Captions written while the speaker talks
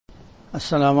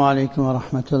السلام عليكم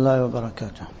ورحمة الله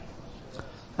وبركاته.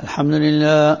 الحمد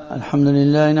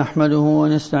لله نحمده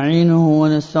ونستعينه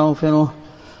ونستغفره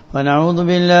ونعوذ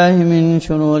بالله من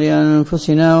شرور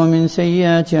أنفسنا ومن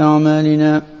سيئات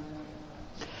أعمالنا.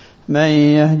 من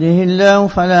يهده الله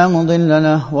فلا مضل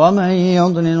له ومن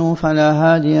يضلل فلا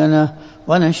هادي له،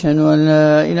 ونشهد أن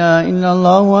لا إله إلا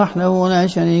الله وحده لا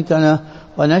شريك له،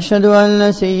 ونشهد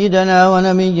أن سيدنا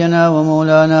ونبينا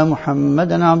ومولانا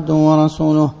محمدا عبده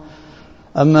ورسوله.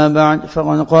 أما بعد،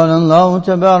 فقد قال الله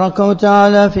تبارك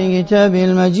وتعالى في كتابه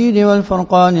المجيد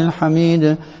والفرقان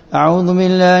الحميد: أعوذ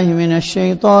بالله من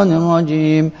الشيطان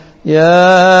الرجيم.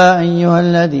 يا أيها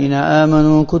الذين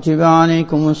آمنوا كتب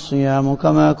عليكم الصيام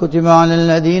كما كتب على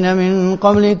الذين من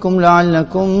قبلكم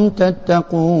لعلكم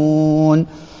تتقون.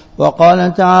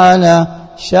 وقال تعالى: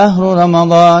 شهر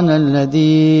رمضان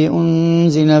الذي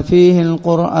أنزل فيه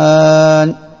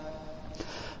القرآن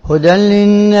هدى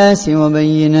للناس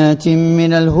وبينات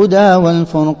من الهدى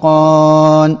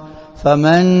والفرقان،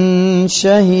 فمن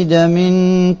شهد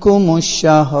منكم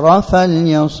الشهر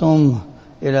فليصمه،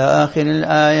 إلى آخر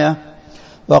الآية.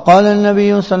 وقال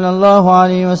النبي صلى الله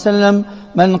عليه وسلم: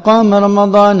 من قام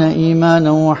رمضان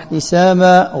إيمانا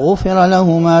واحتسابا غفر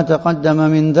له ما تقدم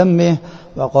من ذنبه.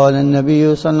 وقال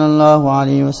النبي صلى الله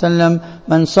عليه وسلم: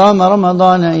 من صام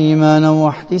رمضان إيمانا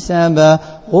واحتسابا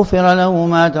غفر له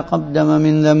ما تقدم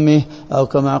من ذنبه، أو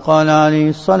كما قال عليه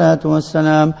الصلاة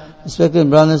والسلام. Respected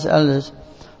brothers and elders,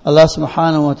 Allah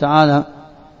subhanahu wa ta'ala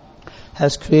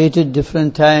has created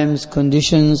different times,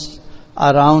 conditions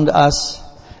around us,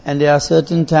 and there are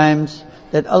certain times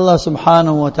that Allah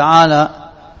subhanahu wa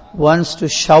ta'ala wants to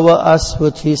shower us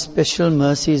with His special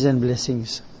mercies and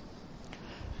blessings.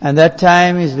 And that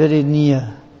time is very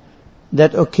near.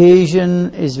 That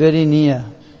occasion is very near.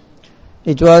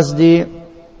 It was the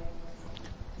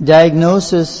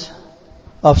diagnosis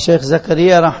of Sheikh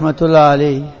Zakaria rahmatullah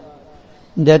alayhi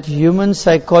that human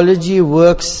psychology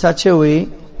works such a way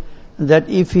that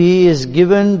if he is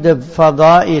given the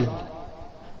fada'il,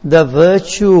 the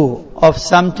virtue of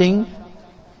something,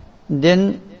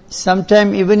 then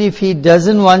sometime even if he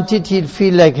doesn't want it, he'll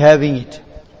feel like having it.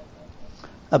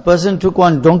 A person took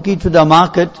one donkey to the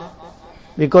market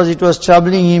because it was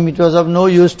troubling him, it was of no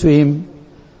use to him.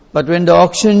 But when the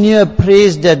auctioneer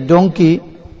praised that donkey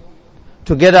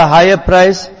to get a higher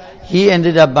price, he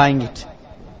ended up buying it.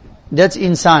 That's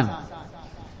insan.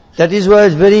 That is why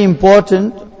it's very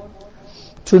important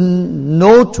to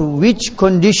note which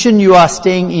condition you are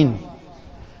staying in.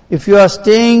 If you are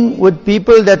staying with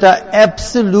people that are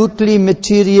absolutely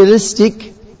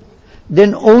materialistic,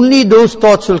 then only those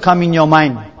thoughts will come in your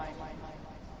mind.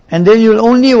 And then you'll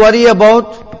only worry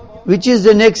about which is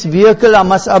the next vehicle I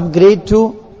must upgrade to,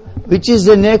 which is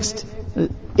the next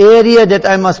area that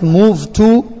I must move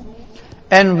to,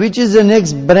 and which is the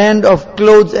next brand of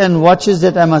clothes and watches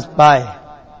that I must buy.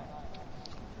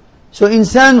 So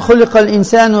insan khuliqal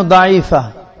insanu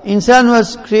da'ifa. Insan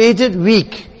was created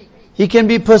weak. He can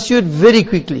be pursued very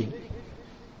quickly.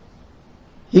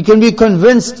 He can be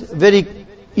convinced very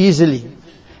easily.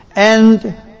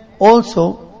 And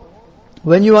also,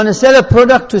 when you want to sell a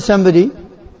product to somebody,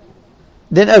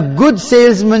 then a good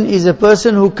salesman is a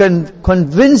person who can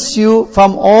convince you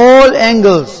from all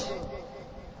angles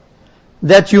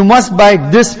that you must buy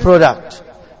this product.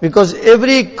 Because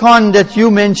every con that you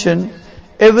mention,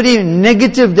 every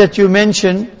negative that you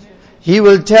mention, he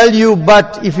will tell you,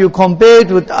 but if you compare it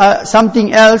with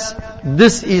something else,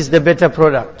 this is the better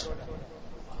product.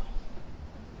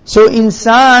 So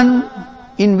insan,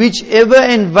 in whichever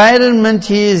environment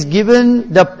he is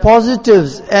given the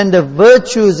positives and the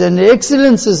virtues and the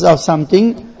excellences of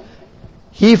something,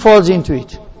 he falls into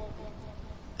it.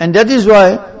 And that is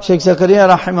why Sheikh Zakaria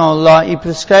rahimahullah, he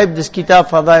prescribed this kitab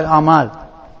Fadail Amal.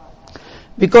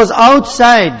 Because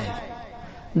outside,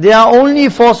 there are only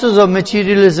forces of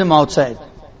materialism outside.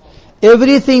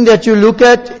 Everything that you look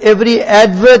at, every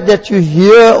advert that you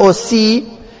hear or see,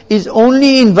 is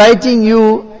only inviting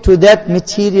you to that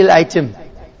material item.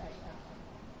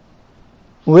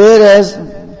 Whereas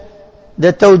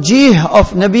the tawjih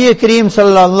of Nabi Kareem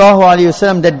sallallahu alayhi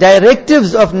wasallam, the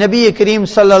directives of Nabi Kareem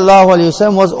sallallahu alayhi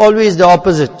wasallam was always the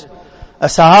opposite. A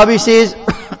Sahabi says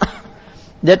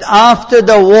that after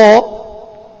the war,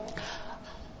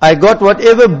 I got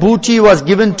whatever booty was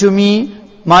given to me,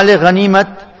 male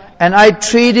ghanimat, and I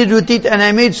traded with it and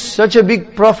I made such a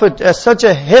big profit, such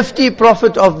a hefty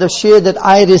profit of the share that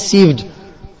I received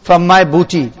from my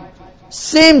booty.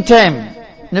 Same time,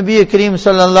 Nabi Kareem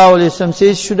sallallahu alayhi wasallam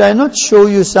says, should I not show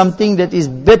you something that is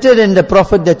better than the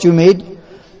profit that you made?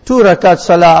 2 rakat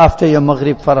salah after your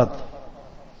maghrib farad.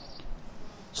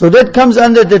 So that comes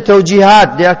under the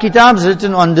tawjihat. There are kitabs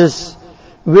written on this.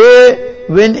 where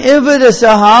whenever the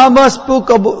Sahaba spoke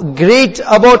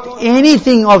about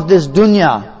anything of this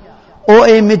dunya or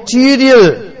a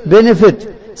material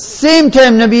benefit, same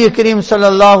time Nabi Kareem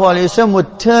sallallahu alayhi wasallam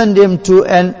would turn them to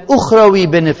an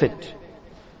ukhrawi benefit.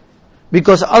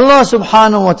 Because Allah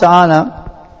subhanahu wa ta'ala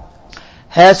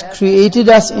has created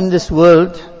us in this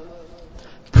world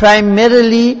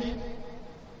primarily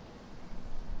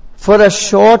for a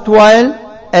short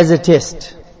while as a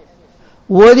test.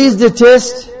 What is the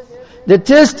test? The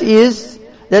test is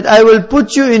that I will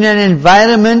put you in an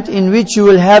environment in which you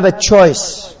will have a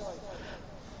choice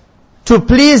to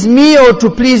please me or to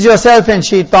please yourself and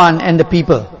shaitan and the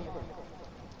people.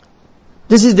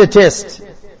 This is the test.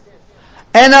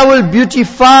 And I will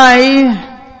beautify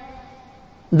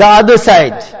the other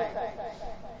side.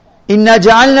 إِنَّا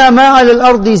جَعَلْنَا مَا عَلَى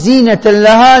الْأَرْضِ زِينَةً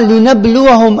لَهَا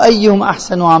لِنَبْلُوَهُمْ أَيُّهُمْ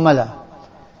أَحْسَنُ عَمَلًا.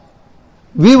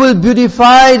 We will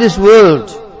beautify this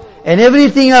world and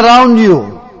everything around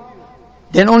you.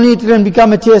 Then only it can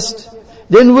become a test.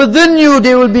 Then within you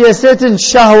there will be a certain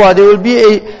shahwa, there will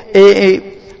be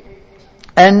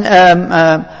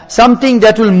something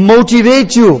that will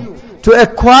motivate you to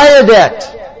acquire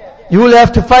that. You will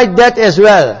have to fight that as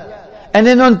well. And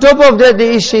then on top of that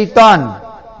there is shaitan,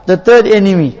 the third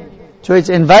enemy. So it's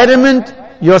environment,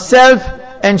 yourself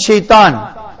and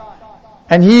shaitan.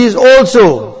 And he is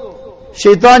also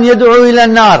shaitan yad'u ila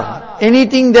nar.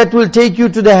 Anything that will take you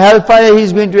to the hellfire, he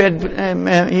is going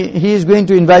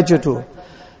to invite you to.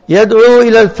 Yad'u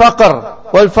ila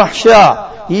al-faqr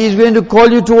wal-fahsha. He is going to call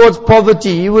you towards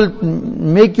poverty. He will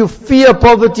make you fear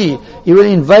poverty. He will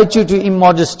invite you to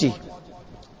immodesty.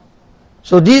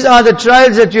 So these are the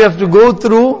trials that you have to go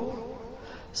through,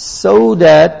 so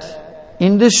that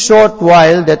in this short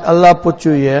while that Allah put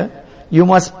you here, you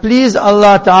must please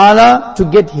Allah Ta'ala to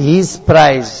get His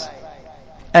prize.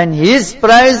 And His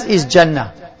prize is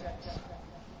Jannah.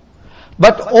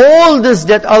 But all this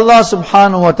that Allah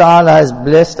Subhanahu Wa Ta'ala has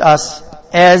blessed us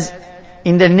as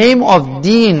in the name of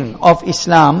Deen of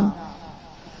Islam,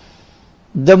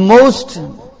 the most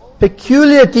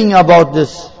peculiar thing about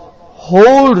this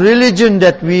whole religion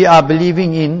that we are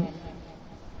believing in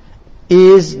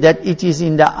is that it is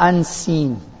in the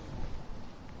unseen.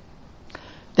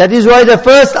 That is why the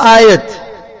first ayat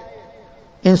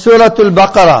in Surah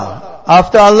Al-Baqarah,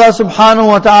 after Allah subhanahu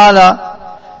wa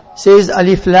ta'ala says,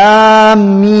 Alif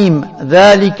Lam Mim,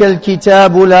 ذَلِكَ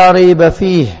الْكِتَابُ لَا رَيْبَ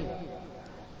فِيهِ.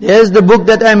 There's the book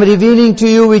that I'm revealing to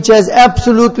you which has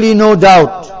absolutely no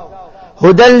doubt.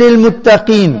 هُدًى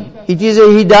لِلْمُتَّقِينَ. It is a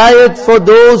hidayat for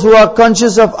those who are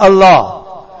conscious of Allah.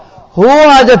 Who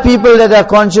are the people that are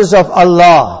conscious of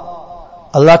Allah?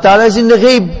 Allah Ta'ala is in the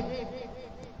ghaib.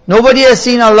 Nobody has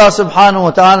seen Allah subhanahu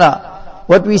wa ta'ala.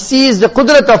 What we see is the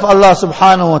qudrat of Allah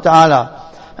subhanahu wa ta'ala.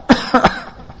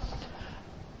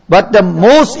 But the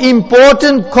most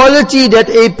important quality that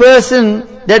a person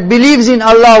that believes in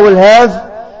Allah will have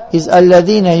is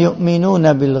الَّذِينَ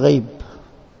يُؤْمِنُونَ بِالْغَيْبِ.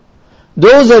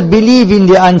 Those that believe in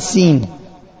the unseen.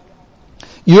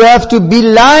 You have to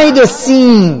belie the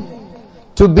seen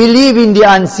to believe in the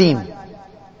unseen.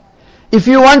 If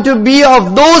you want to be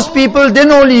of those people,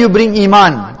 then only you bring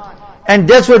iman. And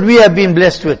that's what we have been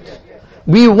blessed with.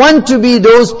 We want to be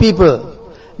those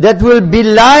people that will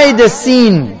belie the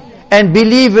seen and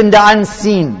believe in the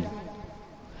unseen.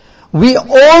 We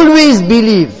always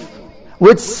believe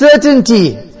with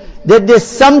certainty that there's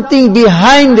something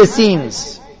behind the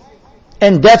scenes.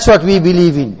 And that's what we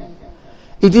believe in.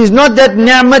 It is not that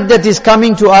ni'mat that is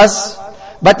coming to us,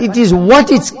 but it is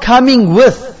what it's coming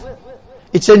with.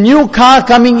 It's a new car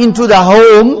coming into the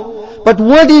home, but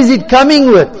what is it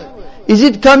coming with? Is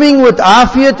it coming with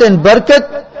afiyat and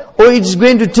barakat, or it's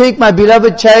going to take my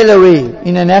beloved child away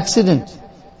in an accident,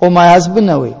 or my husband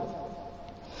away?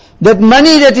 That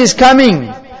money that is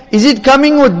coming, is it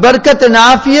coming with barakat and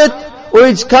afiyat, or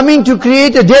it's coming to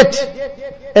create a debt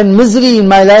and misery in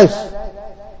my life?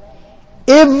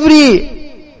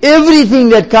 Everything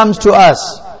that comes to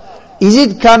us, is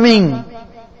it coming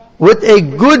with a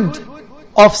good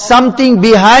of something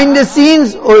behind the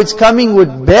scenes, or it's coming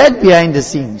with bad behind the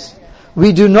scenes?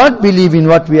 We do not believe in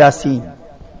what we are seeing.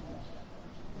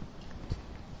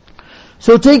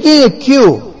 So taking a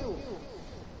cue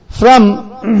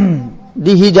from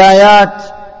the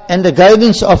hidayat and the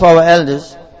guidance of our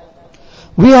elders,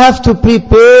 we have to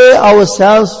prepare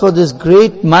ourselves for this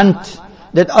great month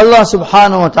that Allah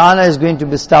subhanahu wa ta'ala is going to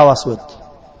bestow us with.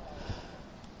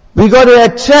 We got to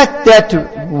attract that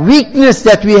weakness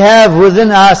that we have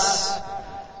within us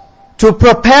to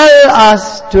propel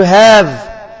us to have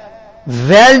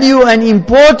value and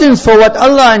importance for what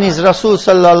Allah and His Rasul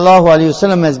sallallahu alayhi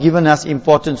wasallam has given us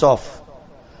importance of.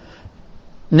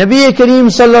 Nabi Kareem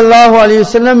sallallahu alayhi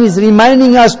wasallam is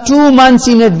reminding us 2 months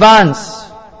in advance.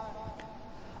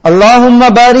 Allahumma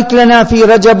barik lana fi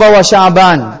Rajab wa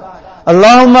Sha'ban.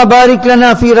 Allahumma barik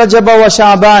lana fi Rajab wa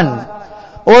Sha'ban.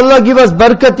 Oh Allah, give us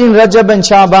barakat in Rajab and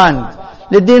Sha'ban.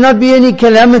 Let there not be any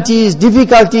calamities,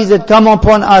 difficulties that come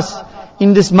upon us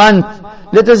in this month.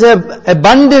 Let us have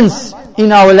abundance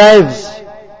in our lives.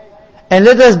 And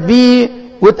let us be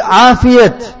with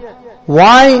afiyat.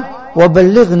 Why?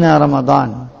 وَبَلِّغْنَا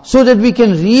Ramadan. So that we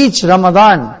can reach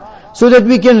Ramadan. So that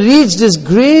we can reach this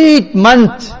great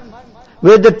month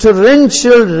where the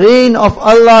torrential rain of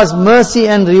Allah's mercy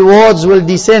and rewards will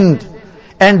descend.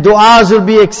 And du'as will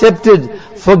be accepted.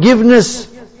 Forgiveness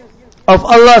of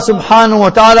Allah subhanahu wa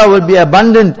ta'ala will be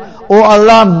abundant. Oh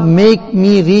Allah, make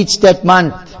me reach that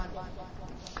month.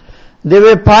 There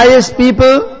were pious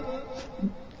people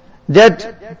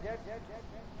that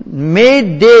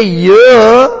made their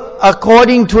year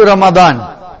according to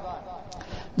Ramadan.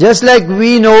 Just like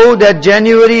we know that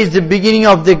January is the beginning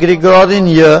of the Gregorian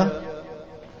year,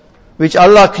 which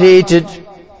Allah created,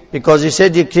 because He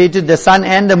said He created the sun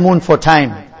and the moon for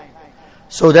time.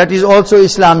 So that is also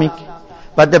Islamic.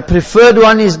 But the preferred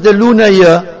one is the lunar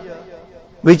year,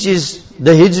 which is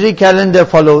the Hijri calendar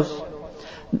follows.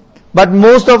 But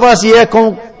most of us here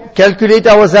calculate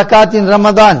our zakat in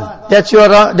Ramadan. That's your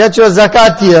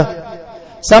zakat year.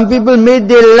 Some people made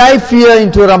their life year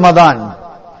into Ramadan.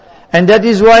 And that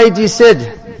is why it is said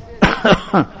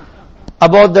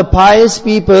about the pious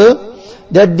people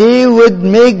that they would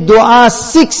make dua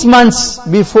 6 months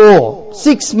before.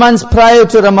 6 months prior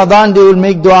to Ramadan, they will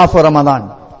make dua for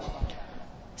Ramadan.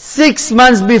 6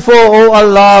 months before, oh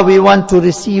Allah, we want to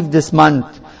receive this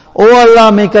month. Oh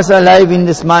Allah, make us alive in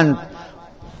this month.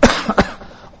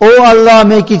 Oh Allah,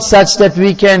 make it such that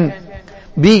we can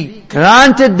be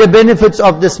granted the benefits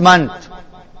of this month.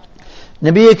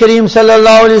 Nabi Kareem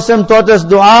sallallahu alayhi wa sallam taught us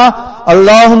dua,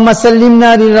 Allahumma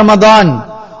sallimna li Ramadan.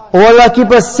 Oh Allah, keep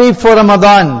us safe for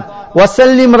Ramadan. Wa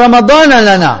sallim Ramadana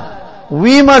lana.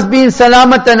 We must be in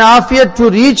salamat and afiyat to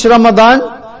reach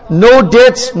Ramadan. No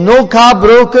deaths, no car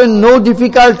broken, no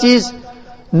difficulties,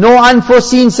 no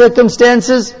unforeseen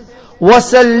circumstances.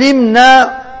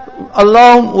 وَسَلِّمْنَا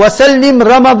اللَّهُمْ وَسَلِّمْ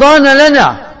رَمَضَانَ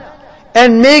لَنَا.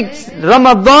 And make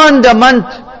Ramadan the month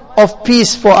of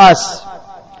peace for us.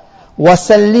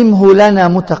 وَسَلِّمْهُ لَنَا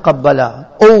مُتَقَبَّلًا.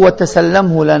 Oh,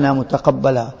 وَتَسَلَّمْهُ لَنَا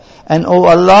مُتَقَبَّلًا. And oh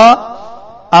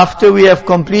Allah, after we have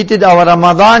completed our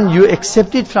Ramadan, you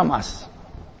accept it from us.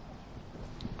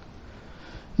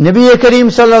 Nabi Kareem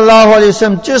sallallahu alayhi wa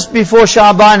sallam, just before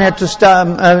Sha'ban had to start,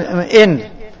 end,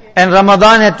 and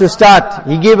Ramadan had to start,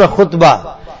 he gave a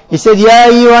khutbah. He said, Ya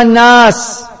ayyuhan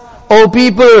nas, O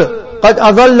people, قَدْ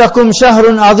أَظَلَّكُمْ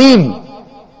شَهْرٌ عَظِيمٌ.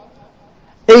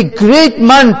 A great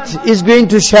month is going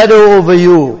to shadow over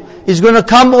you. It's going to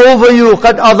come over you.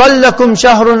 قَدْ أَظَلَّكُمْ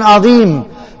شَهْرٌ عَظِيمٌ.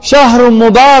 شَهْرٌ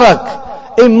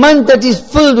مُبَارَكٌ. A month that is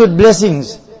filled with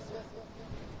blessings.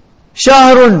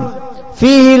 شَهْرٌ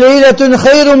فِيهِ لَيْلَةٌ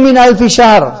خَيْرٌ مِّنْ أَلْفِ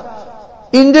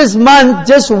شَهْرٍ. In this month,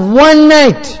 just one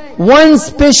night, one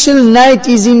special night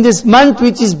is in this month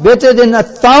which is better than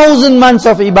 1,000 months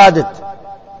of ibadat.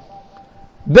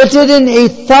 Better than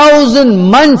 1,000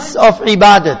 months of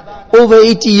ibadat. Over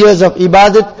 80 years of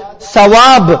ibadat.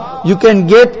 Thawab you can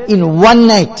get in one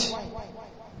night.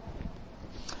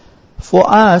 For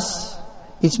us,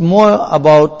 it's more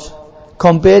about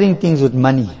comparing things with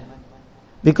money.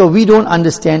 Because we don't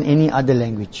understand any other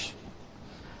language.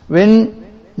 When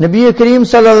Nabi Kareem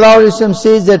sallallahu alayhi wa sallam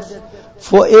says that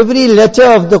for every letter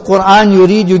of the Quran you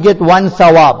read, you get one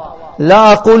thawab.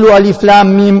 La aqulu alif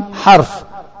lam mim harf.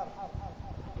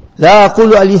 La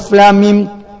aqulu alif lam mim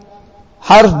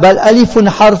harf, bal alifun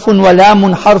harfun wa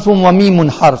lamun harfun wa mimun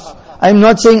harf. I'm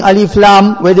not saying alif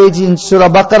lam, whether it's in Surah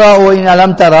Baqarah or in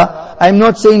Alam Tara. I'm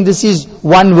not saying this is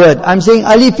one word. I'm saying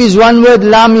alif is one word,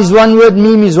 lam is one word,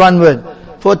 mim is one word.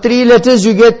 For 3 letters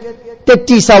you get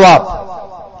 30 sawab.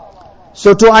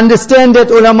 So to understand that,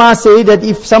 ulama say that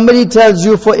if somebody tells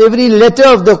you for every letter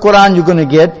of the Quran you're going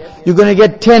to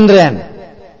get 10 rand.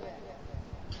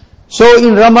 So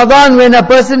in Ramadan, when a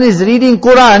person is reading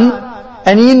Quran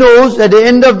and he knows at the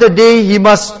end of the day he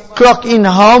must clock in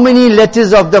how many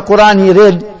letters of the Quran he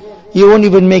read, he won't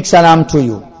even make salam to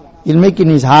you. He'll make in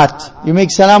his heart. You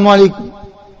make salam alaikum.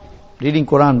 Reading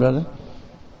Quran, brother.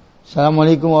 Salam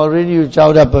alaikum, already you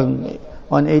chowed up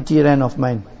on 80 rand of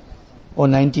mine. Or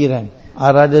 90 rand.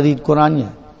 I'd rather read Quran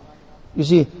here. You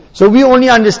see. So we only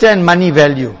understand money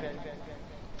value.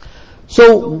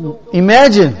 So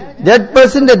imagine that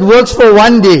person that works for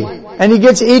one day and he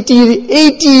gets 80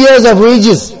 years of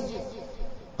wages.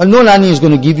 Well, no Lani is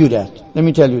going to give you that. Let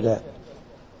me tell you that.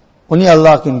 Only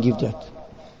Allah can give that.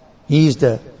 He is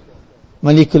the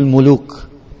Malik al-Muluk.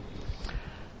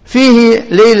 Fihi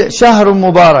Layl Shahr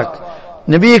Mubarak.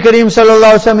 Nabi Kareem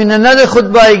sallallahu alaihi wasallam in another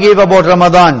khutbah he gave about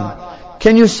Ramadan.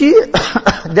 Can you see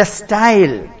the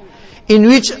style in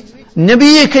which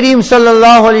Nabi Kareem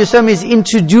sallallahu alaihi wasallam is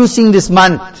introducing this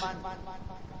month?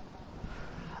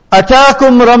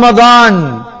 Ataakum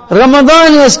Ramadan.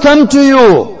 Ramadan has come to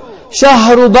you.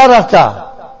 Shahru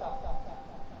Barakah.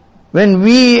 When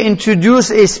we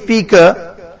introduce a speaker,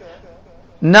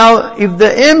 now if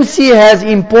the MC has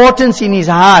importance in his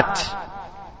heart,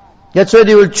 that's why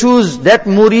they will choose that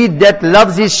murid that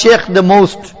loves his sheikh the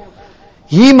most.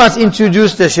 He must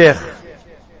introduce the sheikh.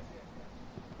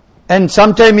 And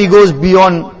sometimes he goes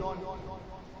beyond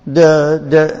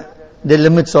the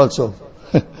limits also.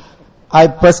 I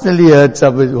personally heard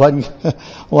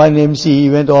one MC, he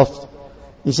went off.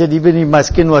 He said, even if my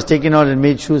skin was taken out and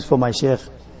made shoes for my sheikh.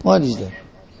 What is that?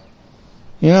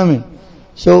 You know what I mean?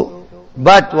 So,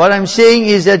 but what I'm saying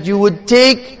is that you would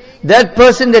take that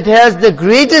person that has the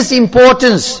greatest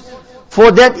importance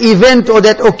for that event or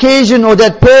that occasion or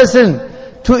that person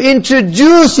to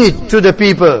introduce it to the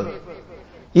people.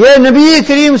 Yeah, Nabi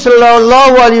Kareem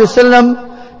sallallahu alayhi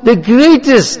wasallam, the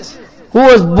greatest who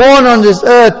was born on this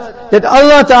earth that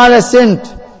Allah Ta'ala sent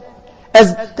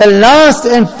as the last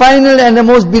and final and the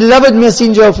most beloved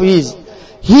messenger of His.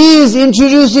 He is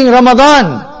introducing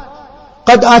Ramadan.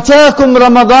 قَدْ أَتَاكُمْ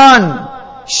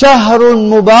رَمَضَانَ شَهْرٌ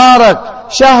مُبَارَكٌ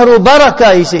شَهْرُ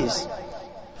بَرَكَةٍ, he says.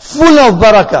 Full of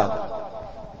barakah.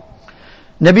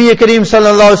 Nabi Kareem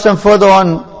sallallahu alaihi wasallam further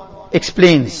on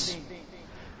explains,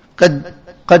 قَدْ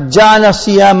جَعَلَ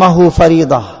صِيَامَهُ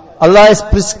فَرِيضَةً. Allah has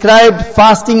prescribed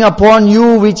fasting upon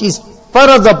you, which is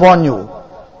farad upon you.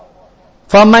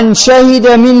 فَمَنْ شَهِدَ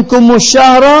مِنْكُمُ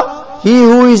الشَّهْرَ, he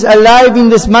who is alive in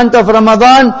this month of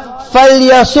Ramadan,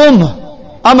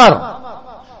 فَلْيَصُمْ,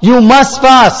 Amar, you must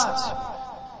fast.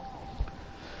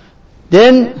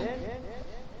 Then,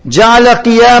 جَعَلَ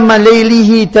قِيَامَ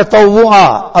لَيْلِهِ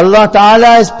تَطَوُّعًا. Allah Ta'ala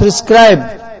has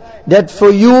prescribed that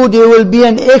for you there will be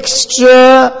an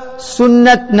extra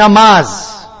sunnat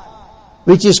namaz,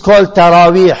 which is called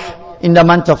Taraweeh in the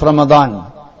month of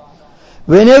Ramadan.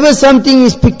 Whenever something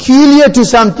is peculiar to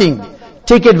something,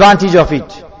 take advantage of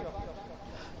it.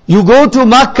 You go to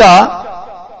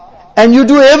Makkah and you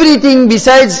do everything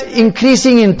besides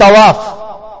increasing in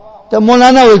tawaf. The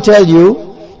Maulana will tell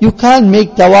you, you can't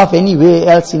make tawaf anywhere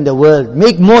else in the world.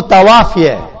 Make more tawaf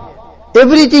here.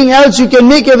 Everything else you can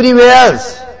make everywhere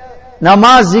else.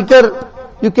 Namaz, zikr,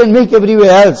 you can make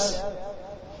everywhere else.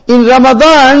 In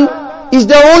Ramadan is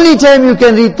the only time you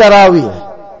can read Taraweeh.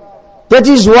 That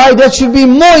is why that should be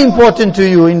more important to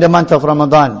you in the month of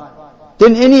Ramadan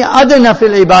than any other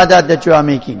nafil ibadat that you are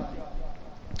making.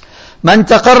 من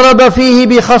تقرب فيه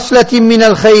بخصلة من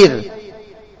الخير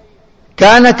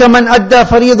كان كمن أدى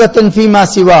فريضة فيما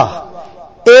سواه.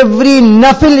 Every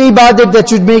nafil ibadat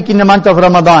that you make in the month of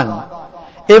Ramadan,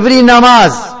 every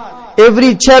namaz,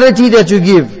 every charity that you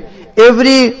give,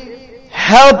 every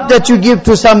help that you give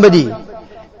to somebody,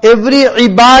 every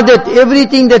ibadat,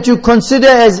 everything that you consider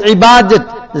as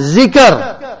ibadat,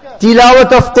 zikr,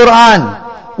 tilawat of Quran,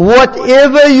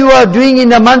 whatever you are doing in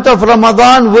the month of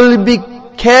Ramadan will be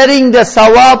carrying the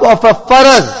sawab of a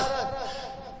faraz.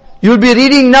 You'll be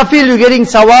reading nafil, you're getting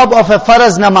sawab of a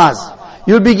faraz namaz.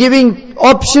 You'll be giving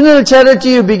optional charity,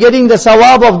 you'll be getting the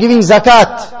sawab of giving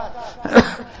zakat.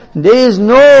 There is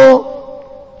no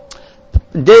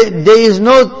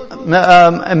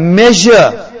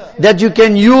measure that you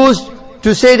can use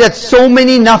to say that so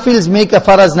many nafils make a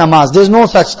faraz namaz. There's no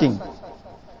such thing.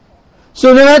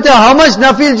 So no matter how much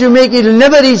nafils you make, it will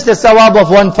never reach the sawab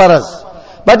of one faraz.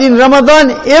 But in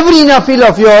Ramadan, every nafil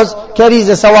of yours carries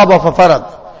the sawab of a farad.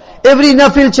 Every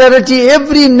nafil charity,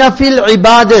 every nafil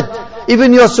ibadat,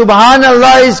 even your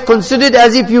subhanallah is considered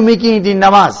as if you're making it in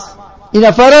namaz. In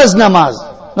a faraz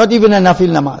namaz, not even a nafil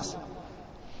namaz.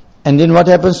 And then what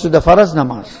happens to the faraz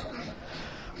namaz?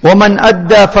 وَمَنْ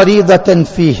أَدَّى فَرِيضَةً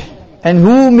فِيهِ. And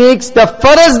who makes the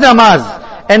faraz namaz,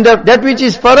 and that which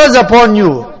is faraz upon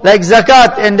you, like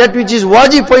zakat, and that which is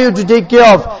wajib for you to take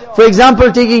care of. For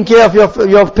example, taking care of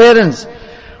your parents.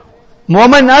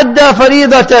 وَمَنْ أَدَّى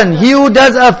فَرِيضَةً. He who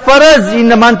does a faraz in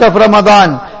the month of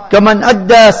Ramadan, كَمَنْ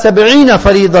أَدَّى 70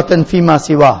 فَرِيضَةً فِي مَا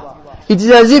سِوَاهُ. It is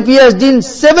as if he has done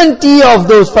 70 of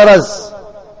those faraz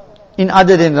in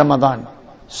other than Ramadan.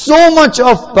 So much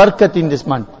of barakat in this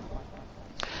month.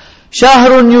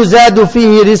 شَهْرٌ يُزَادُ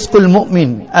فِيهِ رِزْقُ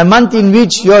الْمُؤْمِنِ. A month in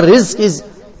which your rizq is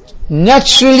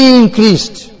naturally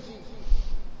increased.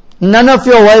 None of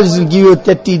your wives will give you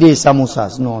 30-day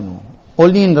samosas. No.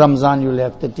 Only in Ramzan you will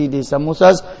have 30-day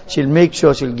samosas. She'll make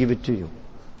sure she'll give it to you.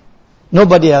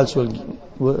 Nobody else will give.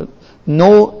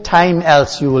 no time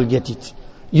else you will get it.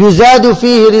 Yuzadu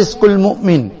fihi rizqul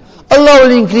mu'min. Allah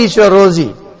will increase your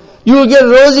rozi. You will get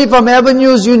rozi from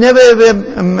avenues you never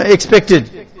ever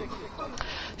expected.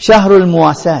 Shahrul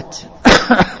Muwasat.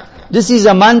 This is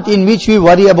a month in which we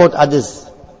worry about others.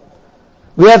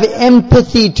 We have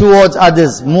empathy towards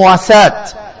others.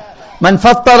 Muwasat. Man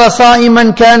fattara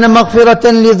sa'iman kana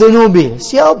maghfiratan li dhunubi.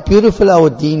 See how beautiful our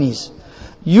deen is.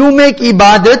 You make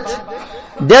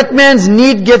ibadat, that man's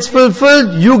need gets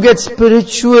fulfilled, you get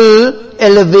spiritual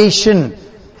elevation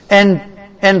and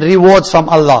rewards from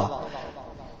Allah.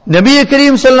 Nabi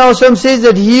Kareem sallallahu alaihi wasallam says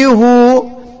that he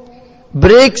who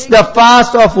breaks the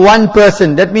fast of one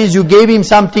person, that means you gave him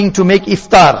something to make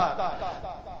iftar,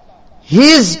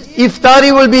 his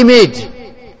iftari will be made.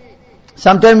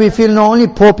 Sometimes we feel no, only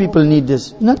poor people need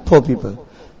this. Not poor people.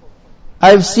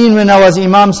 I've seen when I was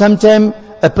imam, sometime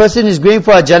a person is going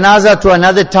for a janazah to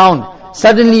another town,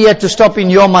 suddenly he had to stop in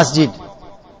your masjid.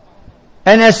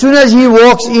 And as soon as he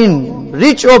walks in,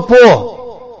 rich or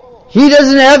poor, he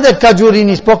doesn't have that kajur in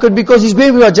his pocket because he's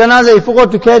going for a janazah, he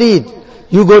forgot to carry it.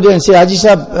 You go there and say, Haji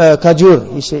Sahab,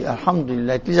 kajur. He say,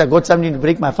 Alhamdulillah, at least I got something to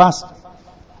break my fast.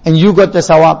 And you got the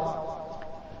sawab.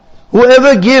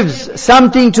 Whoever gives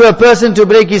something to a person to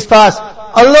break his fast,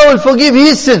 Allah will forgive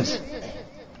his sins.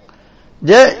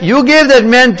 You gave that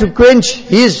man to quench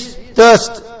his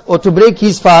thirst or to break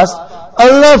his fast,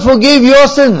 Allah forgave your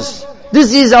sins.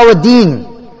 This is our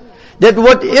deen. That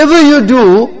whatever you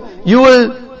do, you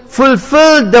will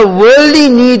fulfill the worldly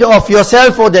need of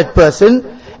yourself or that person,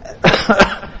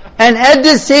 and at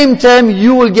the same time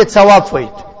you will get sawab for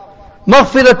it.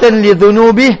 Maghfiratan li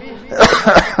dhunubi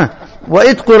wa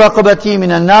itqu raqabati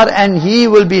min an-nar, and he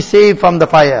will be saved from the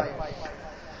fire.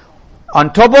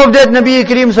 On top of that, Nabi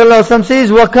Kareem sallallahu alaihi wasallam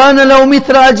says, wa kana lahu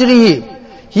mithla ajrihi.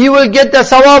 He will get the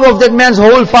sawab of that man's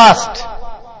whole fast.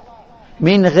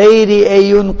 Min ghairi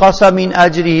ayun qasa min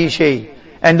ajrihi shay.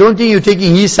 And don't think you're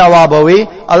taking his sawab away.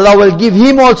 Allah will give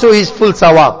him also his full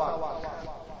sawab.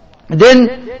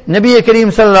 Then Nabi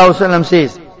Kareem sallallahu alaihi wasallam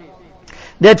says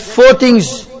that 4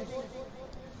 things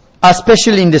are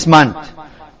special in this month.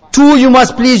 2 you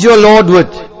must please your Lord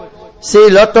with. Say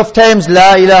a lot of times,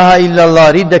 La ilaha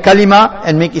illallah, read the kalima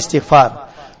and make istighfar.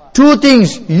 2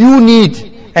 things you need,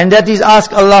 and that is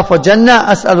ask Allah for Jannah,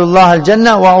 as'alullah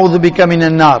al-Jannah, wa a'udhu bika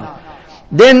minan nar.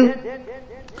 Then,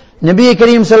 Nabi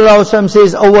Kareem sallallahu alaihi wasallam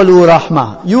says, awwalu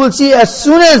rahmah. You will see as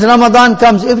soon as Ramadan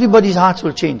comes, everybody's hearts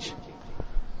will change.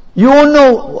 You won't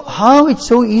know how it's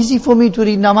so easy for me to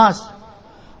read namaz.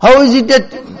 How is it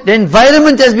that the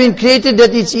environment has been created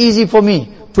that it's easy for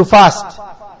me to fast?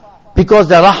 Because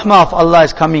the rahmah of Allah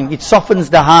is coming. It softens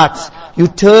the hearts. You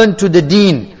turn to the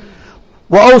deen.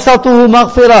 وَأَوْسَطُهُ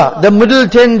مَغْفِرَةً. The middle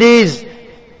 10 days,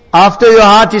 after your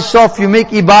heart is soft, you make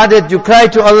ibadat, you cry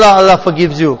to Allah, Allah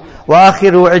forgives you.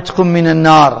 وَآخِرُ عِتْقٌ مِّنَ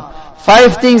النَّارِ.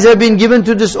 5 things have been given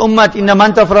to this ummah in the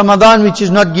month of Ramadan, which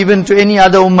is not given to any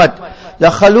other ummah.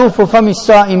 لَخَلُوفُ فَمِ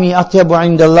الصَّائِمِ أَطْيَبُ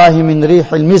عِنْدَ اللَّهِ مِنْ رِيحِ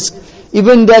الْمِسْكِ.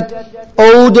 Even that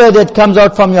odor that comes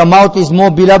out from your mouth is more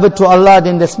beloved to Allah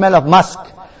than the smell of musk.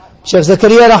 Shaykh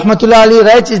Zakaria rahmatullah alayhi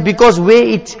writes, is because where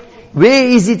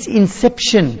is its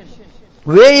inception?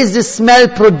 Where is the smell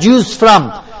produced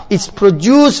from? It's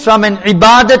produced from an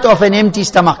ibadat of an empty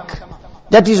stomach.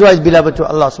 That is why it's beloved to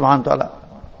Allah subhanahu wa ta'ala.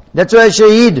 That's why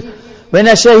when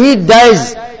a shaheed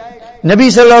dies,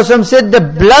 Nabi sallallahu alaihi wasallam said, the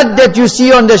blood that you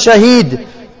see on the shaheed,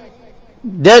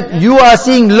 that you are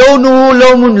seeing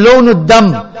lawnud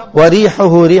dam, wa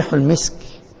rihuhu rihul misk.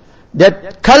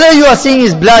 That color you are seeing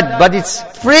is blood, but its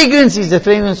fragrance is the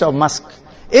fragrance of musk.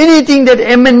 Anything that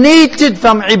emanated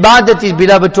from ibadat is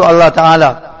beloved to Allah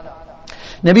Ta'ala.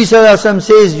 Nabi Sallallahu Alaihi Wasallam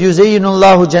says,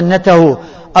 Yuzayyinullahu jannatahu.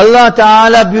 Allah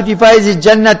Ta'ala beautifies His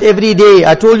Jannat every day.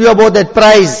 I told you about that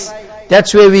prize.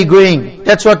 That's where we're going.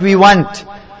 That's what we want.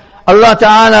 Allah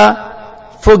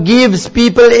Ta'ala forgives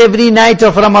people every night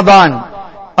of Ramadan.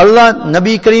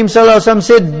 Nabi Kareem Sallallahu Alaihi Wasallam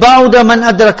said, Ba'uda man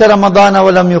adraka Ramadana wa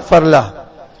lam yughfar lah.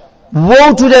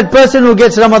 Woe to that person who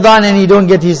gets Ramadan and he don't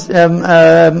get his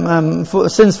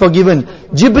sins forgiven.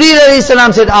 Jibreel alayhi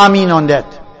salam said Ameen on that.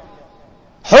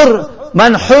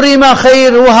 Man hurima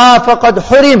khayruha faqad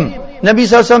hurim. Nabi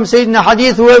sallallahu alayhi wa sallam said in a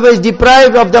hadith, whoever is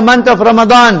deprived of the month of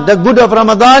Ramadan, the good of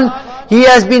Ramadan, he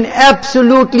has been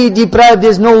absolutely deprived.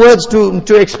 There's no words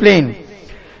to explain.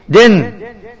 Then,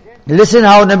 listen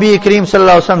how Nabi Kareem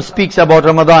sallallahu alayhi wa sallam speaks about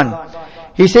Ramadan.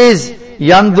 He says,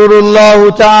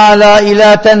 Yanzurullahu ta'ala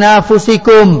ila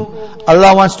tanafusikum.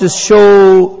 Allah wants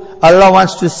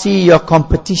to see your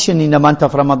competition in the month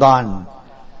of Ramadan.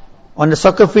 On the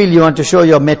soccer field, you want to show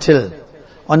your mettle.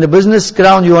 On the business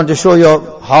ground, you want to show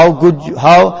how good,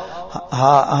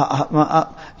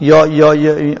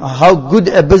 how good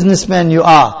a businessman you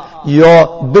are,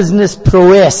 your business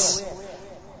prowess.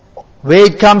 Where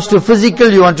it comes to physical,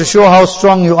 you want to show how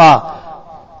strong you are.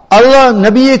 Allah,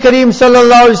 Nabi Kareem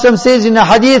sallallahu alaihi wasallam says in a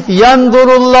hadith,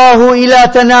 Yanzurullahu ila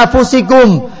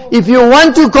tanafusikum. If you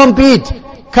want to compete,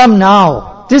 come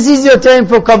now. This is your time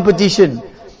for competition.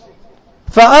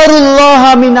 فَأَرُوا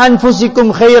اللَّهَ مِنْ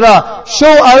أَنفُسِكُمْ خَيْرًا. Show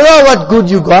Allah what good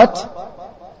you got.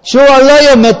 Show Allah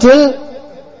your metal.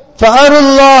 فَأَرُوا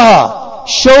اللَّهَ.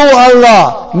 Show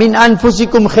Allah مِنْ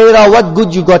أَنفُسِكُمْ خَيْرًا. What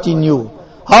good you got in you.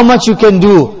 How much you can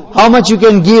do. How much you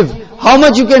can give. How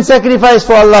much you can sacrifice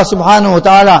for Allah subhanahu wa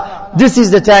ta'ala. This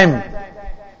is the time.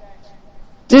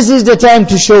 This is the time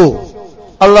to show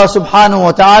Allah subhanahu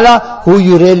wa ta'ala who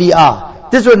you really are.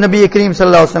 This is what Nabi Kareem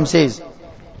sallallahu alaihi wasallam says.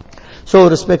 So,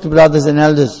 respected brothers and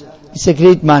elders, it's a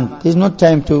great month. There's no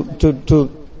time to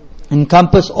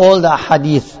encompass all the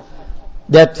hadith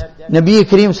that Nabi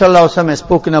Kareem sallallahu alaihi wasallam has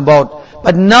spoken about.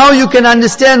 But now you can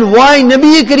understand why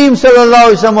Nabi Kareem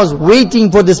sallallahu alaihi wasallam was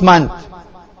waiting for this month.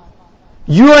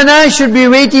 You and I should be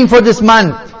waiting for this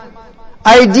month.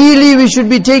 Ideally, we should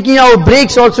be taking our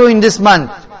breaks also in this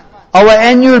month. Our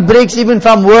annual breaks even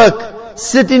from work.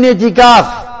 Sit in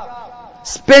itikaf.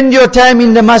 Spend your time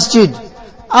in the masjid.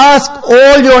 Ask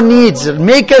all your needs.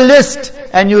 Make a list.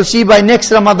 And you'll see by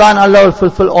next Ramadan, Allah will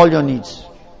fulfill all your needs.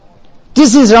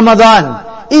 This is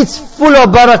Ramadan. It's full of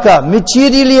barakah,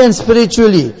 materially and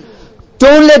spiritually.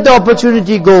 Don't let the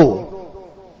opportunity go.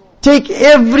 Take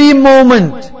every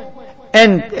moment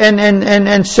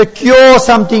and secure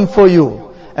something for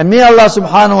you. And may Allah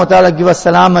subhanahu wa ta'ala give us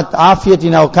salamat, afiyat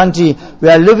in our country. We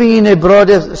are living in a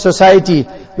broader society.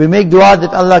 We make dua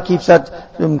that Allah keeps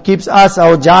us,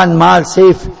 our jaan, mal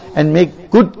safe, and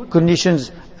make good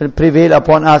conditions prevail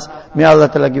upon us. May Allah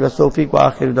ta'ala give us tawfiq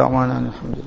wa akhiru da'wana alhamdulillah.